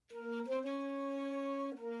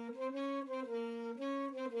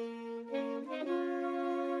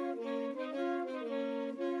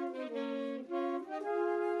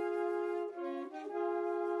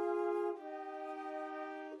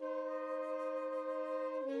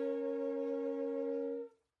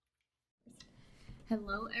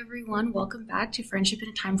Hello, everyone. Welcome back to Friendship in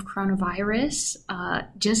a Time of Coronavirus.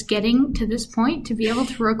 Just getting to this point to be able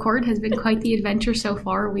to record has been quite the adventure so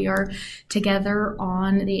far. We are together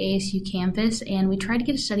on the ASU campus, and we tried to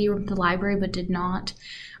get a study room at the library, but did not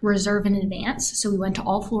reserve in advance. So we went to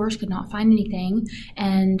all floors, could not find anything,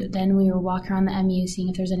 and then we were walking around the MU seeing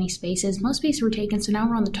if there's any spaces. Most spaces were taken, so now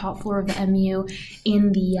we're on the top floor of the MU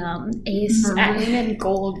in the ASU. Maroon and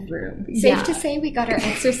gold room. Safe to say we got our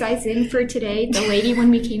exercise in for today. The lady, when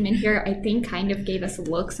we came in here, I think kind of gave us a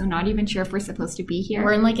look, so not even sure if we're supposed to be here.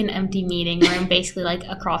 We're in like an empty meeting room, basically like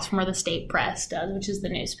across from where the State Press does, which is the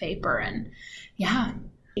newspaper, and yeah.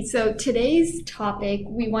 So today's topic,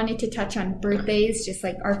 we wanted to touch on birthdays, just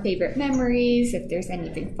like our favorite memories, if there's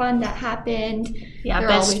anything fun that happened. Yeah,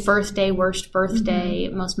 best birthday, worst birthday,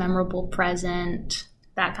 most memorable present,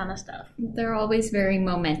 that kind of stuff. They're always very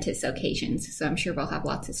momentous occasions, so I'm sure we'll have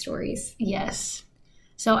lots of stories. Yes.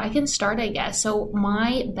 So I can start, I guess. So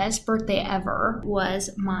my best birthday ever was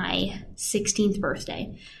my 16th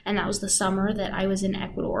birthday, and that was the summer that I was in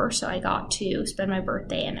Ecuador, so I got to spend my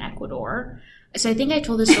birthday in Ecuador. So I think I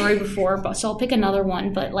told this story before, but so I'll pick another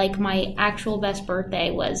one. But like my actual best birthday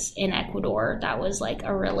was in Ecuador. That was like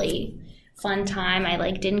a really fun time. I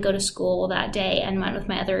like didn't go to school that day and went with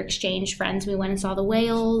my other exchange friends. We went and saw the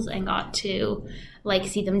whales and got to like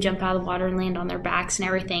see them jump out of the water and land on their backs and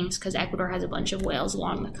everything, because Ecuador has a bunch of whales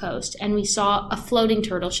along the coast. And we saw a floating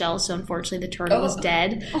turtle shell, so unfortunately the turtle was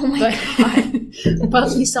dead. Oh my God.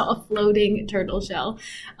 But we saw a floating turtle shell.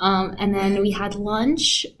 And then we had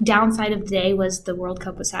lunch. Downside of the day was the World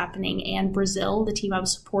Cup was happening, and Brazil, the team I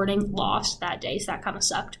was supporting, lost that day, so that kind of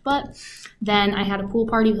sucked. But then I had a pool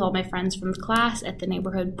party with all my friends from the class at the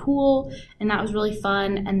neighborhood pool, and that was really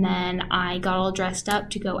fun. And then I got all dressed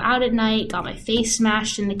up to go out at night, got my face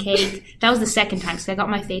smashed in the cake. That was the second time, so I got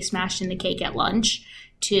my face smashed in the cake at lunch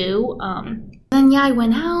too. Then I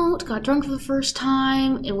went out, got drunk for the first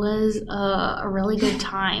time. It was a really good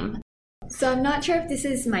time. So I'm not sure if this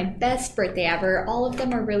is my best birthday ever. All of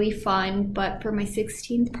them are really fun, but for my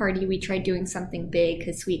 16th party, we tried doing something big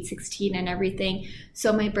because sweet 16 and everything.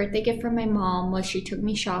 So my birthday gift from my mom was she took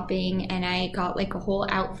me shopping, and I got like a whole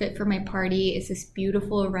outfit for my party. It's this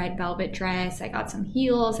beautiful red velvet dress. I got some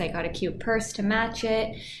heels. I got a cute purse to match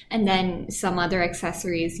it, and then some other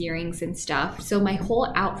accessories, earrings and stuff. So my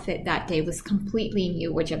whole outfit that day was completely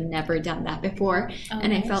new, which I've never done that before.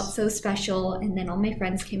 And nice. I felt so special. And then all my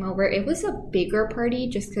friends came over. It was a bigger party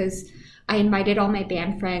just because I invited all my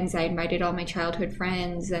band friends, I invited all my childhood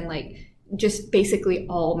friends, and like just basically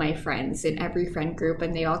all my friends in every friend group,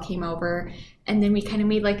 and they all came over. And then we kind of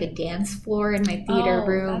made like a dance floor in my theater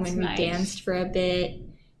room, and we danced for a bit.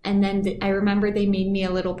 And then I remember they made me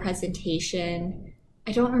a little presentation.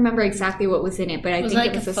 I don't remember exactly what was in it, but I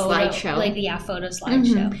think it was a slideshow. Like photo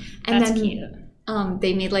slideshow. And that's then, cute.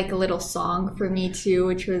 They made like a little song for me too,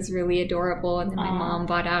 which was really adorable. And then my mom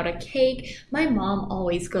bought out a cake. My mom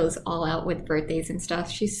always goes all out with birthdays and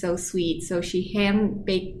stuff. She's so sweet. So she hand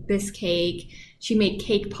baked this cake. She made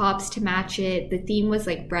cake pops to match it. The theme was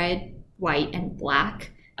like red, white, and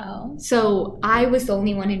black. Oh. So I was the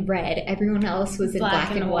only one in red. Everyone else was in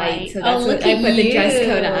black and white. So that's what I put the dress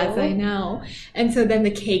code as. I know. And so then the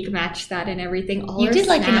cake matched that and everything. You did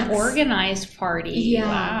like an organized party. Yeah.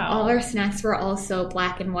 Wow. All our snacks were also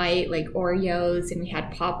black and white, like Oreos, and we had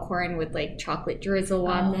popcorn with like chocolate drizzle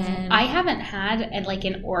on them. I haven't had like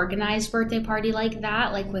an organized birthday party like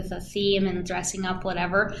that, like with a theme and dressing up,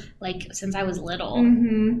 whatever, like since I was little.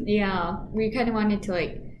 Mm-hmm. Yeah. We kind of wanted to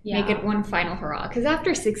like make it one final hurrah. Because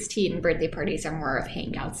after 16, birthday parties are more of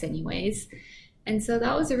hangouts anyways. And so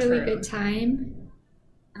that was a really good time.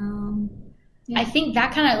 I think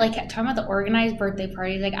that kind of like talking about the organized birthday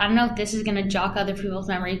parties, like I don't know if this is going to jock other people's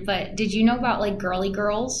memories, but did you know about like girly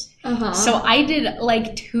girls? So I did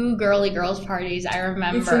like 2 girly girls parties, I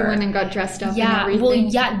remember. So you went and got dressed up and everything? Well,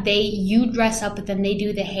 yeah, you dress up, but then they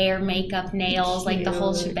do the hair, makeup, nails, like the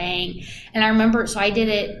whole shebang. And I remember, so I did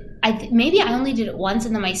it, maybe I only did it once,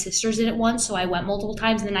 and then my sisters did it once, so I went multiple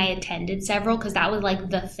times, and then I attended several, because that was like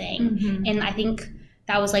the thing. And I think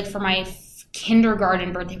that was like for my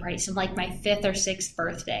kindergarten birthday party, so like my 5th or 6th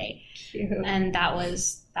birthday. Cute. And that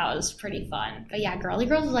was pretty fun. But yeah, girly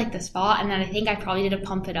girls was like the spot. And then I think I probably did a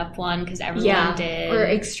pump it up one because everyone did. Or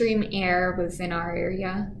extreme air was in our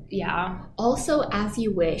area. Yeah. Also, As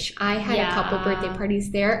You Wish. I had a couple birthday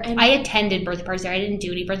parties there. And I attended birthday parties there. I didn't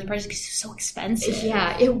do any birthday parties because it was so expensive.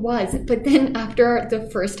 Yeah, it was. But then after the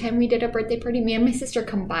first time we did a birthday party, me and my sister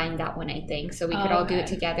combined that one, I think. So we could all do it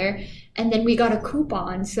together. And then we got a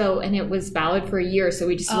coupon. And it was valid for a year. So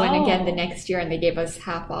we just went again the next year, and they gave us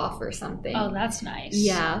half off or something. Oh, that's nice.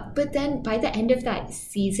 Yeah. Yeah, but then by the end of that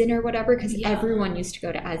season or whatever, because everyone used to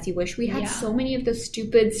go to As You Wish, we had so many of those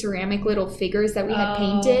stupid ceramic little figures that we had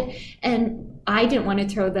painted, and I didn't want to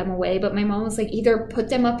throw them away, but my mom was like, either put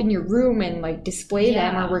them up in your room and like display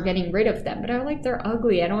them, or we're getting rid of them. But I was like, they're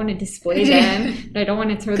ugly. I don't want to display them, and I don't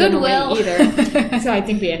want to throw them away either. So I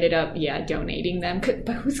think we ended up, donating them.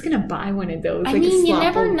 But who's gonna buy one of those? I mean, you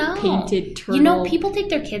never know. Painted turtle. You know, people take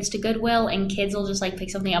their kids to Goodwill, and kids will just like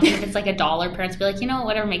pick something up. And if it's like $1, parents will be like, you know,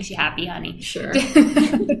 whatever makes you happy, honey. Sure.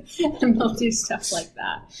 And they'll do stuff like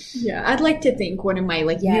that. Yeah, I'd like to think one of my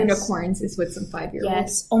unicorns is with some 5-year-olds.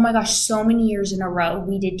 Yes. Oh my gosh, so many years in a row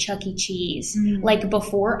we did Chuck E. Cheese. Like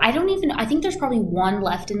before, I think there's probably one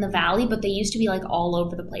left in the valley, but they used to be like all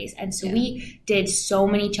over the place. And so we did so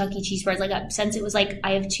many Chuck E. Cheese spreads. Like since it was like,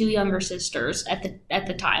 I have 2 younger sisters at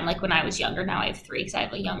the time, like when I was younger. Now I have 3 because I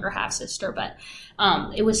have a younger half sister, but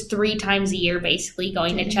it was 3 times a year basically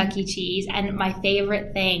going to Chuck E. Cheese. And my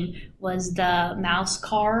favorite thing was the mouse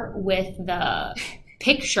car with the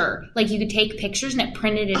picture. Like you could take pictures and it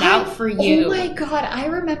printed it out for you. Oh my god, I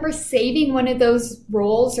remember saving one of those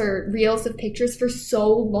rolls or reels of pictures for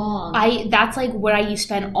so long. That's like what I used to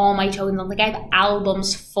spend all my tokens on. Like I have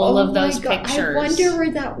albums full of those pictures. I wonder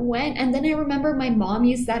where that went. And then I remember my mom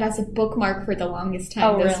used that as a bookmark for the longest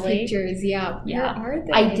time. Oh, those really? Pictures. Yeah. Where are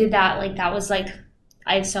they? I did that. Like that was like,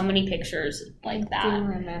 I have so many pictures like that. I do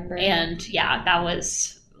remember. And that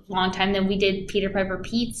was long time. Then we did Peter Piper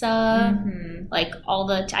Pizza, like all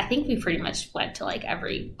the I think we pretty much went to like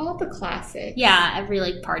all the classics. Every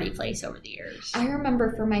like party place over the years. I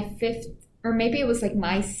remember for my 5th, or maybe it was like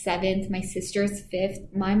my 7th, my sister's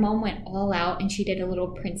 5th, my mom went all out and she did a little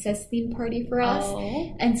princess theme party for us.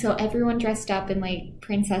 And so everyone dressed up in like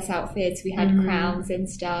princess outfits. We had crowns and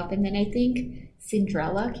stuff. And then I think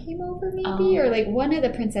Cinderella came over maybe, or like one of the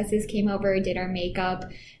princesses came over, did our makeup,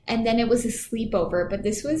 and then it was a sleepover. But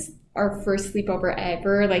this was our first sleepover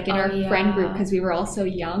ever, like in our friend group, because we were all so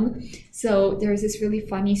young. So there was this really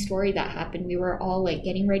funny story that happened. We were all like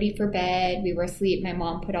getting ready for bed. We were asleep. My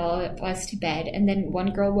mom put all of us to bed, and then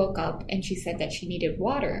one girl woke up and she said that she needed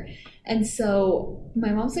water. And so my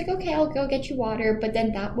mom's like, okay, I'll go get you water. But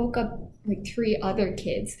then that woke up like 3 other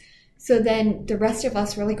kids. So then the rest of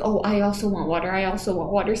us were like, oh, I also want water. I also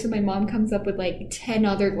want water. So my mom comes up with like 10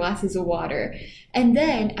 other glasses of water. And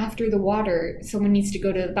then after the water, someone needs to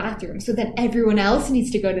go to the bathroom. So then everyone else needs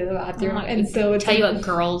to go to the bathroom. And so it's tell you what,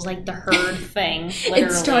 girls, like the herd thing, literally.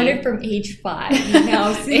 It started from age 5.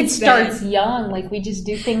 It starts young. Like we just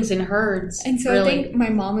do things in herds. And so I think my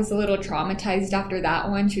mom was a little traumatized after that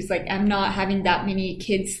one. She was like, I'm not having that many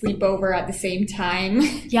kids sleep over at the same time.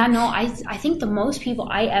 Yeah, no, I think the most people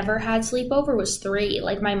I ever had sleepover was 3.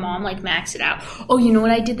 Like my mom like maxed it out. Oh, you know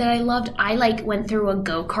what I did that I loved? I like went through a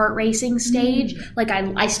go-kart racing stage. Like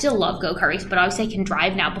I still love go-kart racing, but obviously I can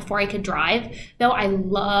drive now. Before I could drive, though, I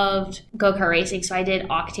loved go-kart racing. So I did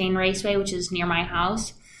Octane Raceway, which is near my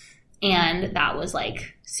house. And that was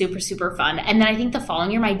like super, super fun. And then I think the following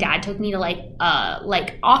year, my dad took me to like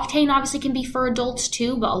Octane obviously can be for adults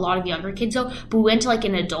too, but a lot of younger kids though. But we went to like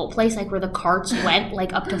an adult place, like where the carts went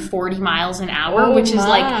like up to 40 miles an hour, which is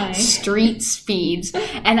like street speeds.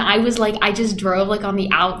 And I was like, I just drove like on the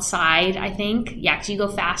outside, I think. Yeah, because you go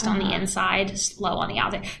fast on the inside, slow on the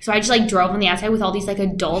outside. So I just like drove on the outside with all these like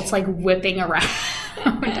adults like whipping around.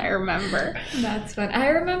 I remember. That's fun. I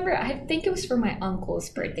remember, I think it was for my uncle's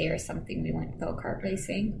birthday or something, we went go-kart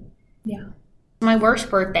racing. Yeah. My worst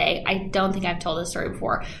birthday, I don't think I've told this story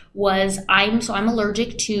before, was I'm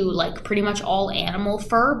allergic to like pretty much all animal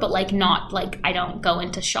fur, but like not like I don't go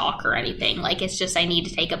into shock or anything. Like it's just I need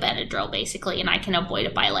to take a Benadryl basically, and I can avoid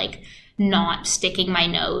it by like not sticking my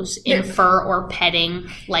nose in fur or petting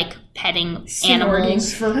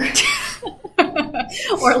animals. Fur.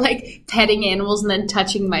 Or like petting animals and then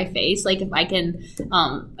touching my face. Like if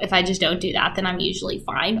I just don't do that, then I'm usually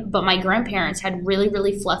fine. But my grandparents had really,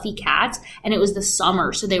 really fluffy cats, and it was the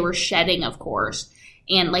summer, so they were shedding, of course.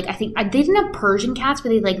 And like I think they didn't have Persian cats, but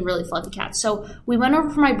they had like really fluffy cats. So we went over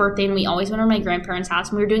for my birthday, and we always went over to my grandparents' house,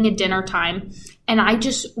 and we were doing a dinner time, and I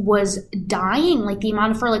just was dying, like the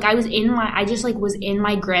amount of fur. Like I was in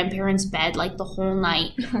my grandparents' bed like the whole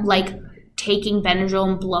night, like taking Benadryl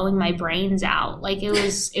and blowing my brains out. Like it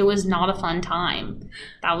was not a fun time.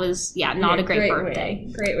 That was not a great birthday.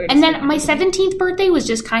 Great way. And then my 17th birthday was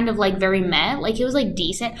just kind of like very meh. Like it was like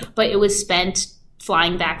decent, but it was spent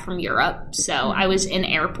flying back from Europe. So I was in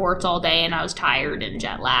airports all day and I was tired and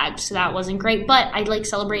jet lagged. So that wasn't great, but I like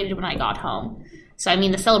celebrated when I got home. So, I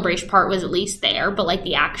mean, the celebration part was at least there, but, like,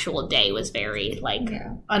 the actual day was very, like,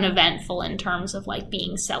 uneventful in terms of, like,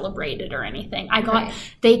 being celebrated or anything.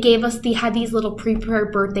 They had these little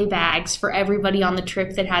pre-prepared birthday bags for everybody on the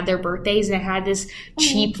trip that had their birthdays, and it had this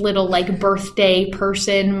cheap little, like, birthday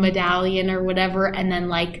person medallion or whatever, and then,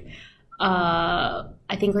 like,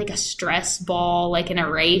 I think, like, a stress ball, like an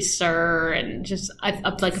eraser, and just like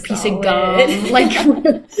a piece of gum, like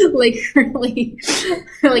really,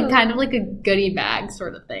 like kind of like a goodie bag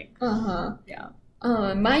sort of thing. Yeah.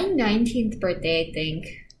 My 19th birthday, I think.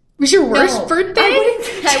 Was your worst birthday?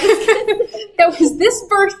 That was this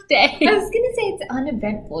birthday. I was gonna say it's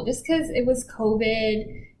uneventful, just because it was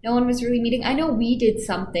COVID. No one was really meeting. I know we did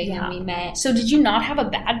something and we met. So did you not have a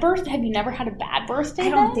bad birthday? Have you never had a bad birthday? I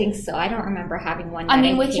don't think so. I don't remember having one. I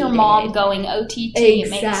mean, with your mom going OTT, it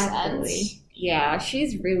makes sense. Yeah,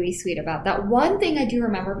 she's really sweet about that. One thing I do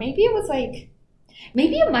remember, maybe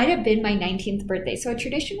it might have been my 19th birthday. So a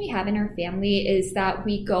tradition we have in our family is that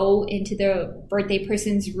we go into the birthday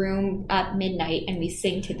person's room at midnight and we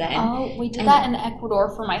sing to them. Oh, we did that in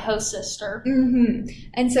Ecuador for my host sister. Mm-hmm.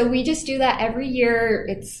 And so we just do that every year.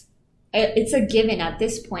 It's a given at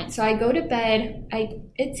this point. So I go to bed.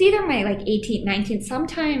 It's either my like 18th, 19th,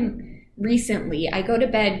 sometime recently. I go to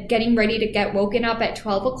bed getting ready to get woken up at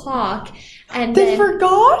 12 o'clock. And they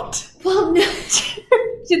forgot? Well, no.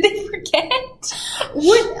 Did they forget?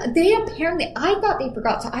 I thought they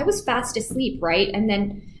forgot. So I was fast asleep, right? And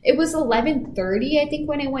then it was 11:30, I think,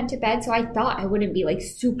 when I went to bed. So I thought I wouldn't be like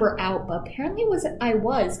super out, but apparently I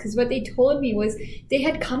was, because what they told me was they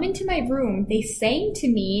had come into my room, they sang to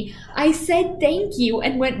me, I said thank you,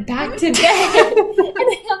 and went back to bed. And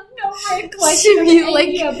I have no recollection of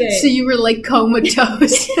any of it. So you were like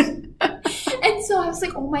comatose. And so I was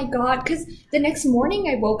like, oh my God, because the next morning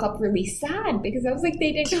I woke up really sad because I was like,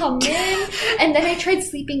 they didn't come in. And then I tried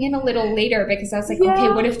sleeping in a little later because I was like, okay,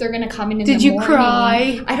 what if they're going to come in the morning? Did you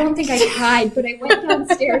cry? I don't think I cried, but I went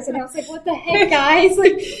downstairs and I was like, what the heck, guys?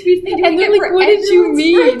 Like, we've been doing it for what did you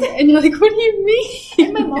mean? Birthday. And you're like, what do you mean?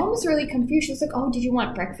 And my mom was really confused. She was like, oh, did you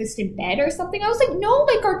want breakfast in bed or something? I was like, no,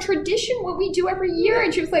 like our tradition, what we do every year.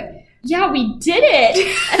 And she was like, yeah, we did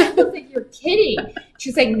it. And I was like, you're kidding. She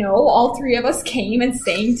was like, no, all three of us came and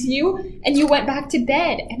sang to you, and you went back to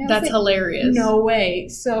bed. And I was That's like, hilarious. No way.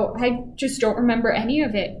 So I just don't remember any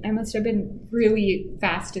of it. I must have been really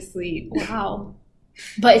fast asleep. Wow.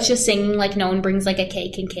 But it's just singing, like no one brings like a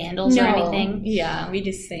cake and candles or anything? Yeah, we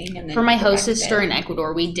just sing. And then for my host sister in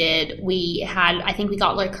Ecuador, I think we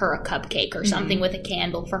got like her a cupcake or something with a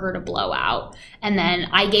candle for her to blow out. And then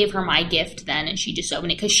I gave her my gift then, and she just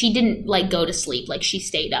opened it because she didn't like go to sleep. Like she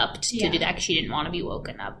stayed up to do that because she didn't want to be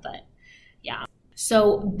woken up. But yeah.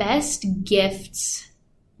 So best gifts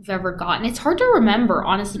I've ever gotten. It's hard to remember,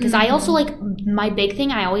 honestly, because I also like my big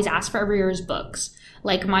thing I always ask for every year is books.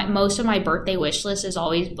 Like most of my birthday wish list is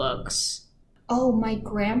always books. Oh, my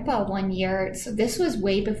grandpa one year, so this was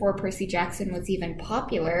way before Percy Jackson was even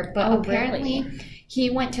popular, but apparently he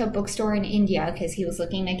went to a bookstore in India because he was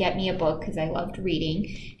looking to get me a book because I loved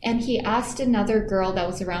reading. And he asked another girl that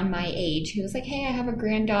was around my age. He was like, hey, I have a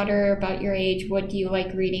granddaughter about your age. What do you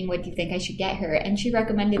like reading? What do you think I should get her? And she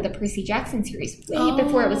recommended the Percy Jackson series way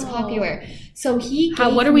before it was popular. So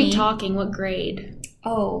what are we talking? What grade?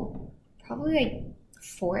 Oh, probably like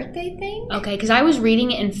 4th, I think. Okay, because I was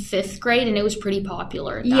reading it in 5th grade and it was pretty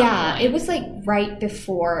popular at that point. It was like right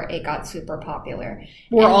before it got super popular.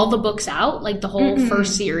 Were all the books out? Like the whole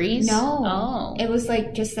first series? No. Oh. It was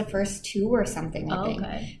like just the first 2 or something, I think.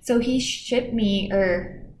 Okay. So he shipped me,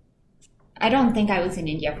 I don't think I was in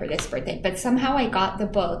India for this birthday, but somehow I got the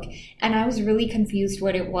book and I was really confused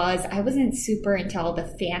what it was. I wasn't super into all the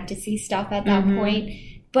fantasy stuff at that point.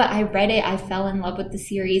 But I read it, I fell in love with the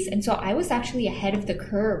series, and so I was actually ahead of the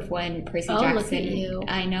curve when Percy Jackson, look at you.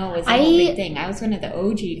 I know, was a whole big thing. I was one of the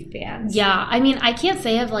OG fans. Yeah, I mean, I can't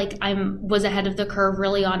say I was ahead of the curve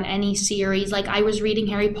really on any series. Like, I was reading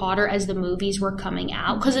Harry Potter as the movies were coming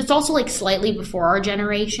out, because it's also, like, slightly before our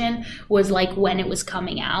generation was, like, when it was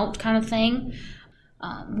coming out kind of thing.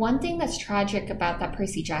 One thing that's tragic about that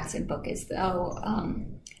Percy Jackson book is, though,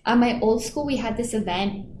 at my old school, we had this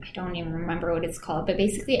event. I don't even remember what it's called, but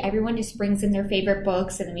basically everyone just brings in their favorite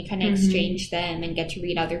books and then we kind of exchange them and get to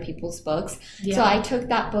read other people's books. Yeah. So I took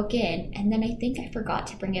that book in and then I think I forgot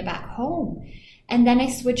to bring it back home. And then I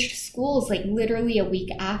switched schools like literally a week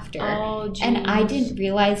after. Oh, and I didn't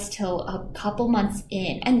realize till a couple months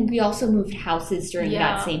in. And we also moved houses during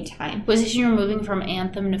that same time. Was this you were moving from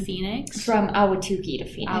Anthem to Phoenix? From Ahwatukee to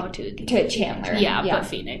Phoenix. Ahwatukee. To Chandler. Yeah, but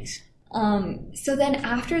Phoenix. So then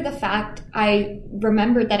after the fact, I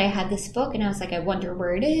remembered that I had this book and I was like, I wonder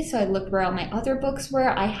where it is. So I looked where all my other books were.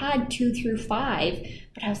 I had 2 through 5,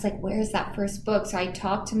 but I was like, where's that first book? So I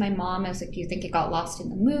talked to my mom. I was like, do you think it got lost in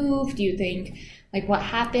the move? Do you think, like, what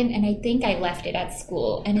happened? And I think I left it at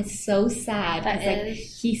school. And it's so sad. Because, like,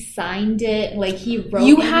 he signed it. Like, he wrote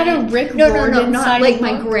You had a Rick Riordan No, not signed like book?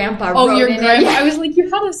 my grandpa Oh, wrote your in grandpa. it. I was like, you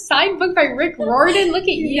had a signed book by Rick Riordan? Look at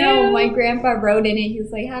you. No, my grandpa wrote in it. He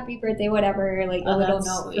was like, happy birthday, whatever. Like, a little that's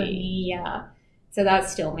note for sweet. me. Yeah. So that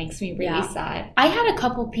still makes me really sad. I had a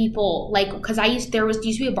couple people, like, because used to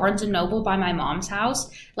be a Barnes & Noble by my mom's house,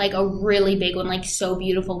 like a really big one, like so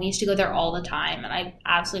beautiful. We used to go there all the time, and I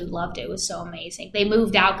absolutely loved it. It was so amazing. They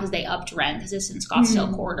moved out because they upped rent because it's in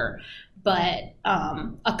Scottsdale Quarter. But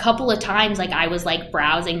a couple of times, like, I was, like,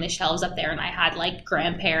 browsing the shelves up there, and I had, like,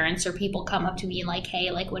 grandparents or people come up to me and, like,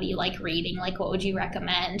 hey, like, what do you like reading? Like, what would you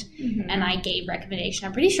recommend? And I gave recommendation.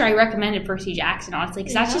 I'm pretty sure I recommended Percy Jackson, honestly,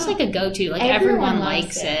 because that's just, like, a go-to. Like, everyone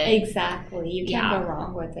likes it. Exactly. You can't go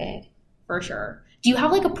wrong with it. For sure. Do you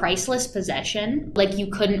have, like, a priceless possession? Like,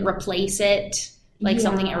 you couldn't replace it? Like,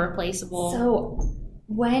 something irreplaceable? So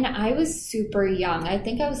when I was super young, I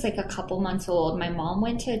think I was like a couple months old, my mom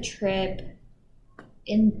went to a trip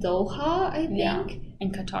in Doha, I think. Yeah.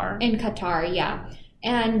 In Qatar. In Qatar, yeah.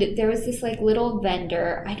 And there was this like little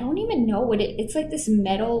vendor. I don't even know what it's like this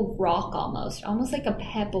metal rock almost like a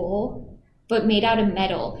pebble, but made out of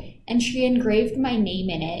metal. And she engraved my name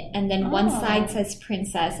in it. And then one side says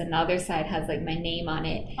princess and the other side has like my name on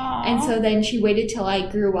it. Aww. And so then she waited till I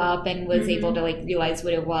grew up and was able to like realize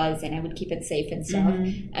what it was, and I would keep it safe and stuff.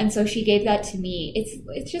 And so she gave that to me.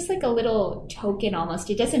 It's just like a little token almost.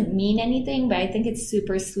 It doesn't mean anything, but I think it's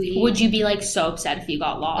super sweet. Would you be like so upset if you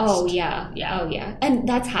got lost? Oh yeah. Oh yeah. And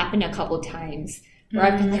that's happened a couple times where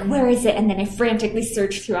I've been like, where is it? And then I frantically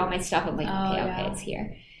search through all my stuff. I'm like, okay, it's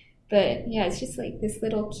here. But yeah, it's just like this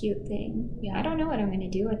little cute thing. Yeah, I don't know what I'm going to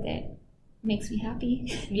do with it. Makes me happy.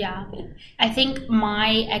 Yeah. I think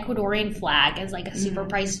my Ecuadorian flag is like a super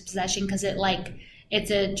prized possession because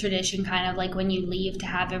it's a tradition kind of like when you leave to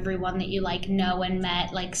have everyone that you like know and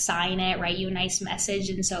met like sign it, write you a nice message.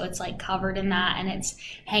 And so it's like covered in that and it's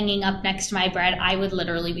hanging up next to my bed. I would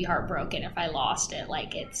literally be heartbroken if I lost it.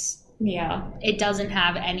 Like it doesn't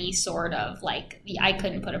have any sort of like, I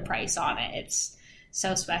couldn't put a price on it. It's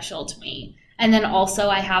so special to me. And then also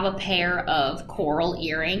I have a pair of coral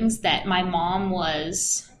earrings that my mom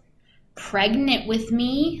was pregnant with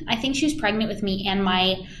me. I think she was pregnant with me, and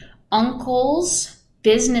my uncle's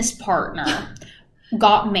business partner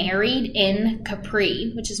got married in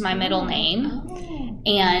Capri, which is my middle name.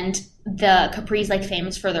 And the Capri's like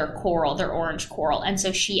famous for their coral, their orange coral. And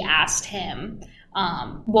so she asked him,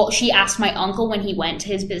 she asked my uncle when he went to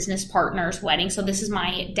his business partner's wedding. So this is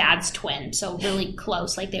my dad's twin. So really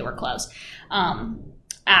close, like they were close.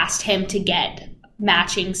 Asked him to get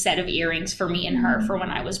matching set of earrings for me and her for when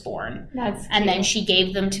I was born. That's cute. And then she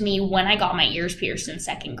gave them to me when I got my ears pierced in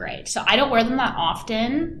 2nd grade. So I don't wear them that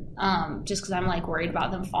often, just because I'm like worried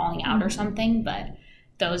about them falling out or something. But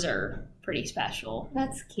those are pretty special.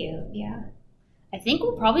 That's cute, yeah. I think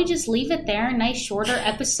we'll probably just leave it there. A nice shorter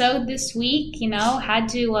episode this week. You know, had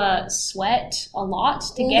to sweat a lot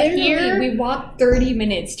to get here. We walked 30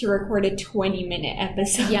 minutes to record a 20-minute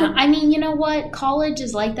episode. Yeah, I mean, you know what? College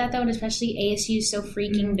is like that, though, and especially ASU is so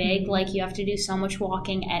freaking big. Like, you have to do so much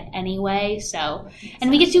walking anyway. So,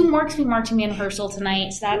 and we get to do more because we marching band rehearsal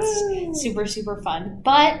tonight. So that's super, super fun.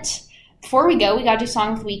 But before we go, we got to do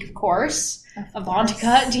Song of the Week, of course.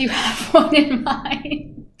 Avantika, do you have one in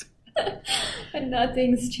mind?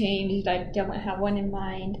 Nothing's changed. I don't have one in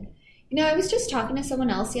mind. You know, I was just talking to someone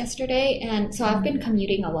else yesterday, and so I've been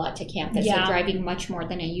commuting a lot to campus, like driving much more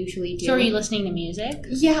than I usually do. So are you listening to music?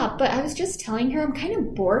 Yeah, but I was just telling her I'm kind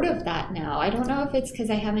of bored of that now. I don't know if it's because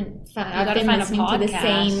I haven't found. I've been listening to the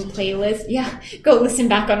same playlist. Yeah, go listen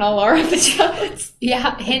back on all our episodes.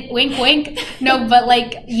 Yeah, hint, wink, wink. No, but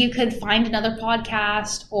like you could find another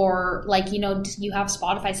podcast, or like, you know, you have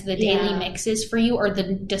Spotify, so the daily mixes for you, or the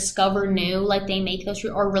Discover New, like they make those,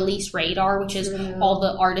 or Release Radar, which is all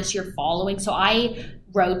the artists you're following. So I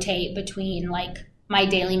rotate between like my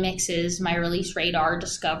daily mixes, my Release Radar,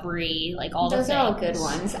 Discovery, like all those the things. Those are all good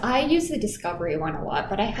ones. I use the Discovery one a lot,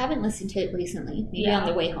 but I haven't listened to it recently. Maybe on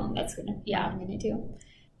the way home, that's what I'm gonna do.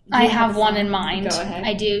 I have one in mind. Go ahead.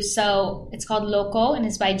 I do. So it's called Loco, and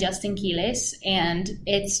it's by Justin Quiles, and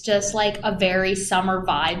it's just like a very summer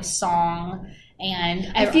vibe song.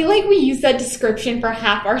 And I feel like we use that description for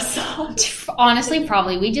half our songs. Honestly,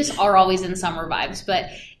 probably. We just are always in summer vibes, but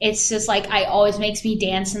it's just like, I always makes me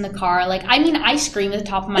dance in the car. Like, I mean, I scream at the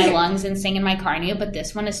top of my lungs and sing in my car now, but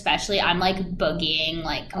this one especially, I'm like boogieing,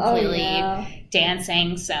 like completely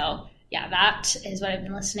dancing. So yeah, that is what I've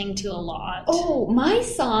been listening to a lot. Oh, my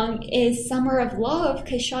song is Summer of Love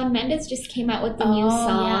because Shawn Mendes just came out with the new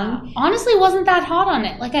song. Yeah. Honestly, wasn't that hot on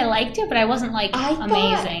it. Like, I liked it, but I wasn't like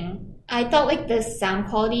amazing. I thought like the sound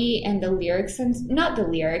quality and the lyrics, and not the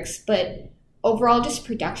lyrics, but overall just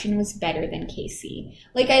production was better than KC.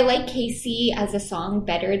 Like, I like KC as a song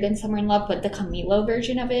better than Summer in Love, but the Camilo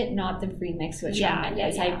version of it, not the remix with Shawn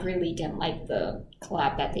Mendes. I really didn't like the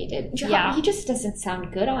collab that they did. He just doesn't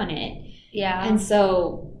sound good on it. Yeah. And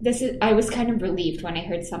so I was kind of relieved when I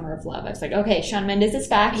heard Summer of Love. I was like, okay, Shawn Mendes is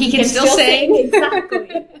back. He can still sing.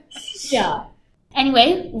 Exactly. Yeah.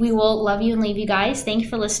 Anyway, we will love you and leave you guys. Thank you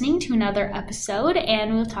for listening to another episode,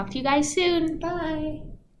 and we'll talk to you guys soon. Bye.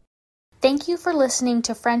 Thank you for listening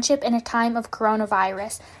to Friendship in a Time of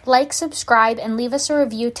Coronavirus. Like, subscribe, and leave us a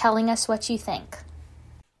review telling us what you think.